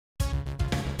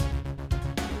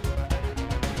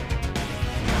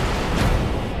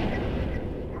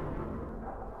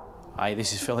Hi,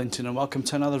 this is Phil Hinton and welcome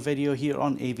to another video here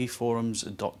on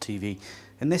avforums.tv.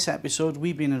 In this episode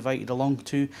we've been invited along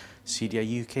to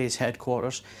CEDIA UK's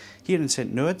headquarters here in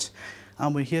St Neots,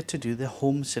 and we're here to do the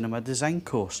Home Cinema Design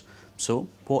course. So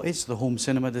what is the Home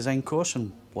Cinema Design course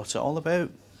and what's it all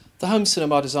about? The Home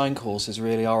Cinema Design course is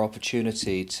really our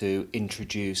opportunity to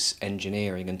introduce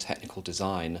engineering and technical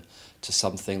design to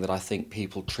something that I think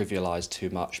people trivialise too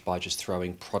much by just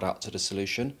throwing product at a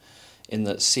solution. In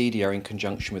that CEDIA, in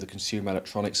conjunction with the Consumer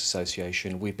Electronics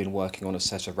Association, we've been working on a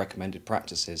set of recommended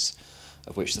practices,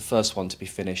 of which the first one to be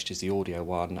finished is the audio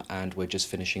one, and we're just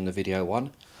finishing the video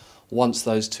one. Once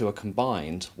those two are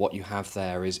combined, what you have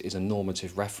there is a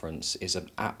normative reference, is an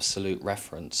absolute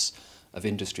reference of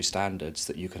industry standards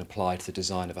that you can apply to the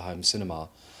design of a home cinema.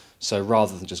 So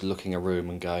rather than just looking a room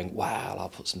and going, well, I'll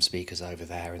put some speakers over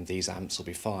there and these amps will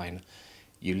be fine,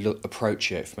 you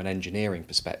approach it from an engineering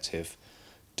perspective,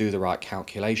 do the right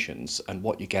calculations, and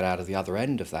what you get out of the other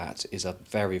end of that is a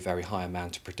very, very high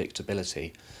amount of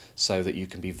predictability, so that you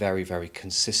can be very, very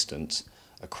consistent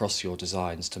across your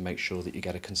designs to make sure that you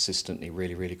get a consistently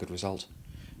really, really good result.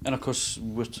 And of course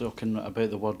we're talking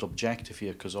about the word objective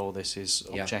here, because all this is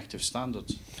objective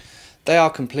standards. They are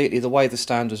completely, the way the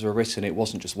standards were written, it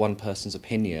wasn't just one person's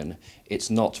opinion, it's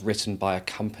not written by a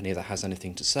company that has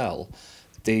anything to sell.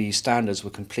 The standards were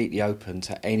completely open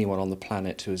to anyone on the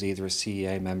planet who is either a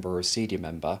CEA member or a CEDIA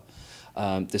member.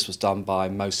 This was done by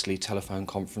mostly telephone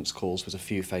conference calls with a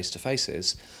few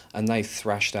face-to-faces, and they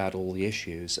thrashed out all the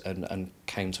issues and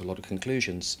came to a lot of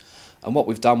conclusions. And what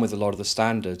we've done with a lot of the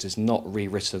standards is not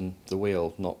rewritten the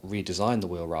wheel, not redesigned the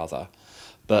wheel rather,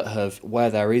 but have, where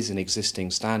there is an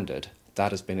existing standard, that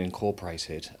has been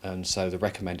incorporated. And so the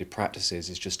recommended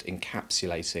practices is just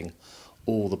encapsulating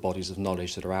all the bodies of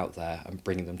knowledge that are out there and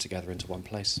bringing them together into one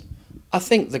place. I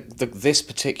think this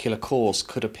particular course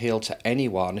could appeal to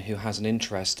anyone who has an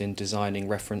interest in designing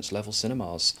reference level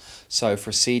cinemas. So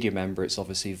for a CEDIA member it's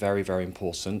obviously very, very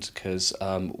important, because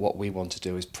what we want to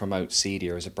do is promote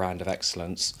CEDIA as a brand of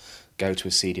excellence. Go to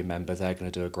a CEDIA member, they're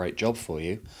going to do a great job for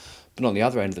you. But on the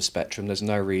other end of the spectrum, there's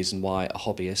no reason why a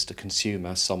hobbyist, a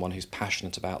consumer, someone who's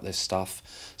passionate about this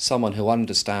stuff, someone who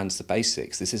understands the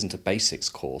basics, this isn't a basics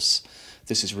course,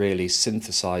 this is really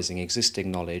synthesising existing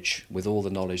knowledge with all the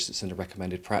knowledge that's in the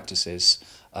recommended practices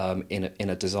in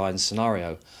a design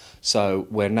scenario. So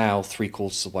we're now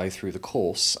 3/4 of the way through the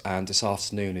course, and this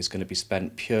afternoon is going to be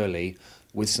spent purely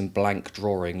with some blank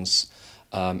drawings,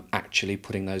 actually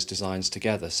putting those designs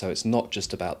together. So it's not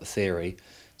just about the theory,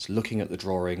 it's looking at the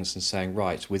drawings and saying,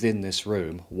 right, within this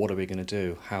room, what are we going to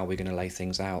do? How are we going to lay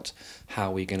things out? How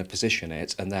are we going to position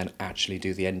it? And then actually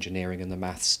do the engineering and the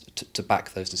maths to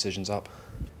back those decisions up.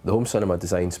 The Home Cinema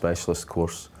Design Specialist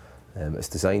course is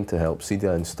designed to help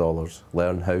CEDIA installers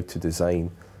learn how to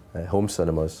design home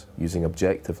cinemas using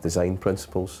objective design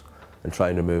principles and try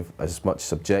and remove as much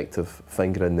subjective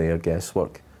finger-in-the-air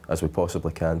guesswork as we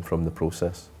possibly can from the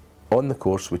process. On the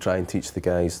course we try and teach the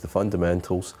guys the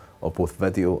fundamentals of both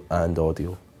video and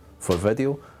audio. For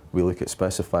video, we look at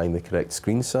specifying the correct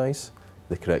screen size,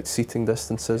 the correct seating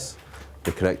distances,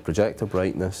 the correct projector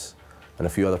brightness, and a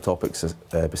few other topics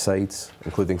besides,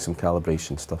 including some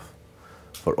calibration stuff.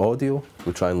 For audio,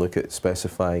 we try and look at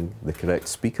specifying the correct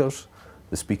speakers,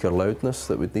 the speaker loudness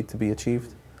that would need to be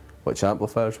achieved, which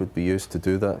amplifiers would be used to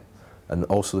do that, and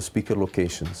also the speaker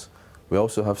locations. We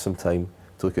also have some time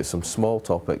to look at some small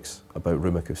topics about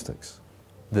room acoustics.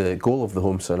 The goal of the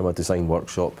Home Cinema Design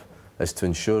Workshop is to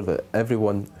ensure that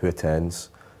everyone who attends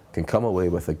can come away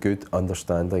with a good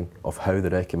understanding of how the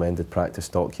recommended practice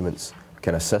documents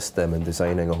can assist them in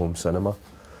designing a home cinema.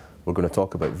 We're going to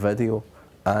talk about video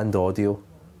and audio.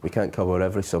 We can't cover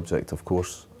every subject, of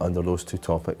course, under those two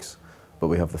topics, but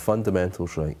we have the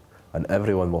fundamentals right, and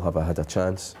everyone will have had a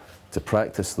chance to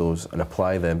practice those and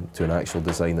apply them to an actual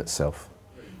design itself.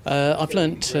 I've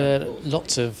learnt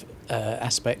lots of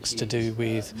aspects to do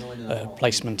with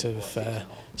placement of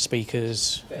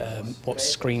speakers, what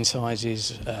screen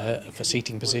sizes for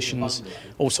seating positions,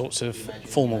 all sorts of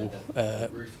formal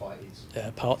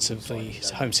parts of the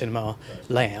home cinema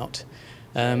layout.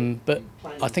 But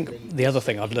I think the other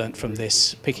thing I've learnt from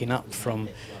this, picking up from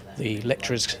the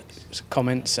lecturers'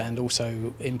 comments and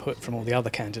also input from all the other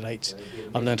candidates,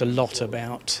 I've learnt a lot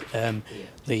about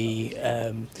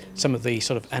some of the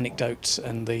sort of anecdotes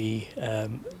and the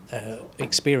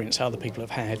experience other people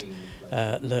have had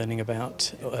learning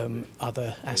about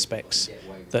other aspects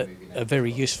that are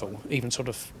very useful, even sort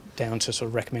of down to sort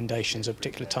of recommendations of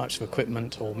particular types of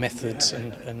equipment or methods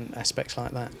and aspects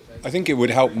like that. I think it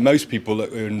would help most people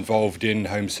that are involved in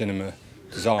home cinema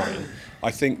design.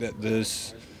 I think that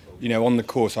there's you know, on the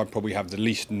course I probably have the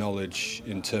least knowledge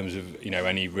in terms of, you know,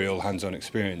 any real hands-on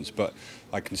experience, but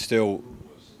I can still,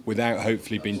 without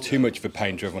hopefully being too much of a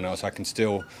pain to everyone else, I can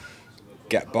still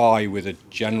get by with a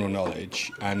general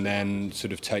knowledge and then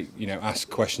sort of take, you know, ask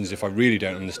questions if I really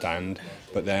don't understand,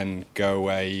 but then go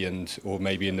away and, or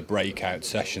maybe in the breakout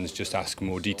sessions, just ask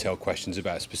more detailed questions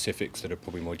about specifics that are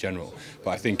probably more general.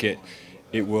 But I think it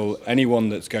will, anyone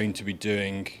that's going to be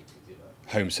doing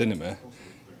home cinema,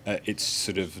 it's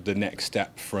sort of the next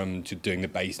step from to doing the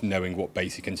base, knowing what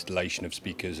basic installation of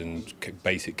speakers and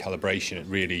basic calibration. It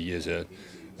really is a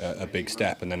big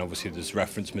step, and then obviously there's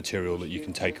reference material that you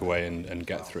can take away and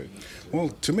get through. Well,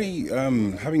 to me,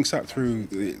 having sat through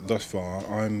it thus far,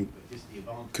 I'm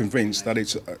convinced that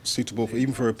it's suitable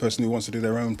even for a person who wants to do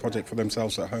their own project for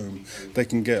themselves at home. They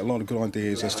can get a lot of good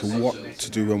ideas as to what to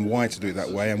do and why to do it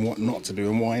that way, and what not to do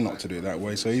and why not to do it that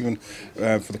way. So even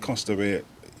for the cost of it,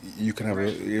 you can have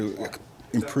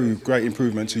great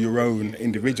improvement to your own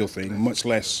individual thing, much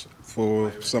less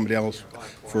for somebody else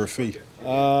for a fee.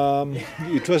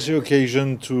 It was the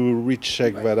occasion to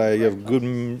recheck that I have good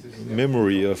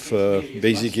memory of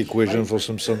basic equation for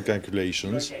some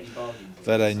calculations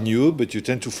that I knew, but you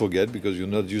tend to forget because you're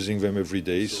not using them every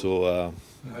day. So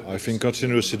I think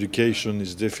continuous education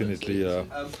is definitely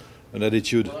an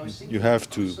attitude you have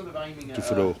to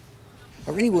follow. I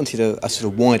really wanted a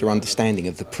sort of wider understanding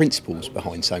of the principles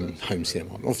behind home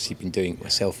cinema. I've obviously been doing it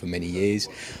myself for many years,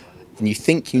 and you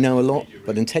think you know a lot,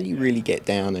 but until you really get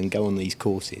down and go on these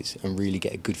courses and really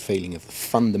get a good feeling of the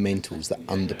fundamentals that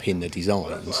underpin the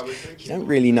designs, you don't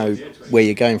really know where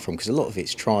you're going from, because a lot of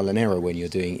it's trial and error when you're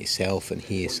doing it yourself and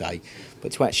hearsay.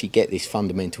 But to actually get this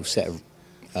fundamental set of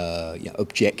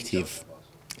objective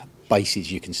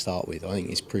bases you can start with, I think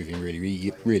it's proving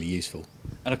really useful.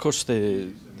 And of course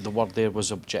the word there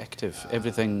was objective.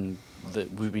 Everything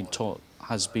that we've been taught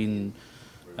has been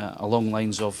along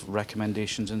lines of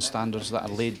recommendations and standards that are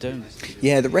laid down.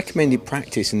 Yeah, the recommended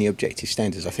practice and the objective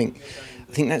standards, I think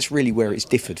that's really where it's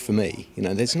differed for me. You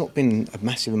know, there's not been a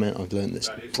massive amount I've learned that's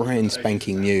brand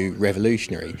spanking new,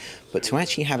 revolutionary, but to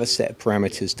actually have a set of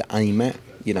parameters to aim at,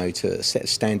 you know, to a set of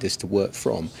standards to work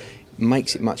from,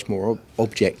 makes it much more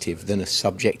objective than a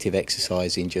subjective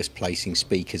exercise in just placing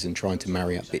speakers and trying to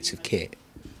marry up bits of kit.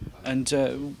 And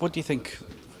what do you think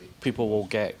people will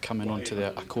get coming onto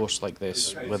a course like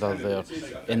this, whether they're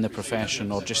in the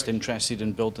profession or just interested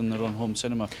in building their own home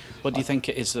cinema? What do you think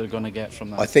it is they're going to get from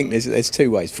that? I think there's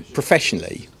two ways.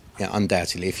 Professionally, yeah,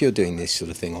 undoubtedly, if you're doing this sort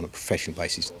of thing on a professional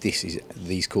basis,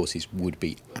 these courses would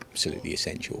be absolutely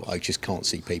essential. I just can't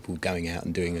see people going out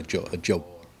and doing a job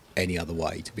any other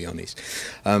way, to be honest.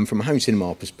 From a home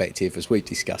cinema perspective, as we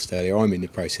discussed earlier, I'm in the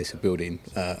process of building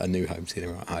a new home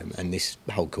cinema at home, and this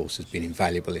whole course has been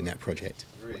invaluable in that project.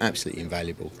 Absolutely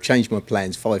invaluable. Changed my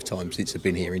plans 5 times since I've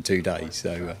been here in 2 days.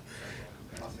 So.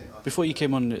 Before you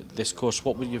came on this course,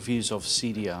 what were your views of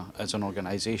CEDIA as an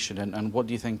organisation, and what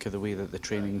do you think of the way that the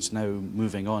training's now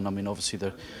moving on? I mean, obviously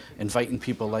they're inviting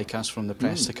people like us from the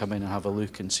press to come in and have a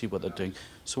look and see what they're doing.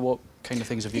 So what kind of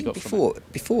things have you got from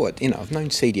it? Before, you know, I've known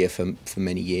CEDIA for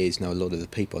many years, know a lot of the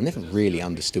people. I never really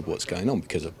understood what's going on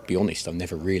because, I'll be honest, I've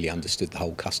never really understood the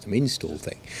whole custom install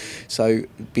thing. So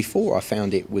before, I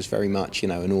found it was very much, you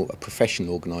know, a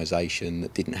professional organisation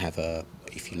that didn't have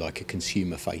if you like, a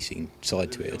consumer-facing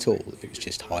side to it at all. It was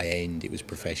just high-end, it was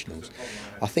professionals.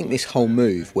 I think this whole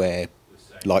move where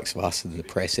likes of us and the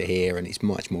press are here and it's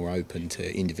much more open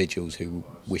to individuals who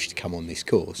wish to come on this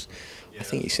course, I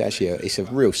think it's actually it's a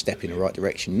real step in the right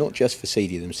direction, not just for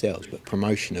CEDIA themselves, but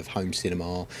promotion of home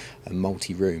cinema and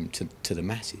multi-room to the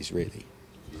masses, really.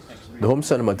 The Home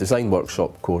Cinema Design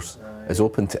Workshop course is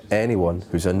open to anyone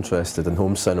who's interested in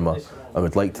home cinema and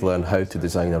would like to learn how to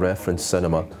design a reference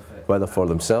cinema, whether for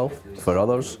themselves, for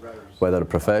others, whether a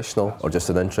professional or just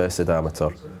an interested amateur.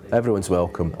 Everyone's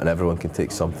welcome and everyone can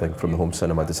take something from the Home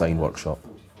Cinema Design Workshop.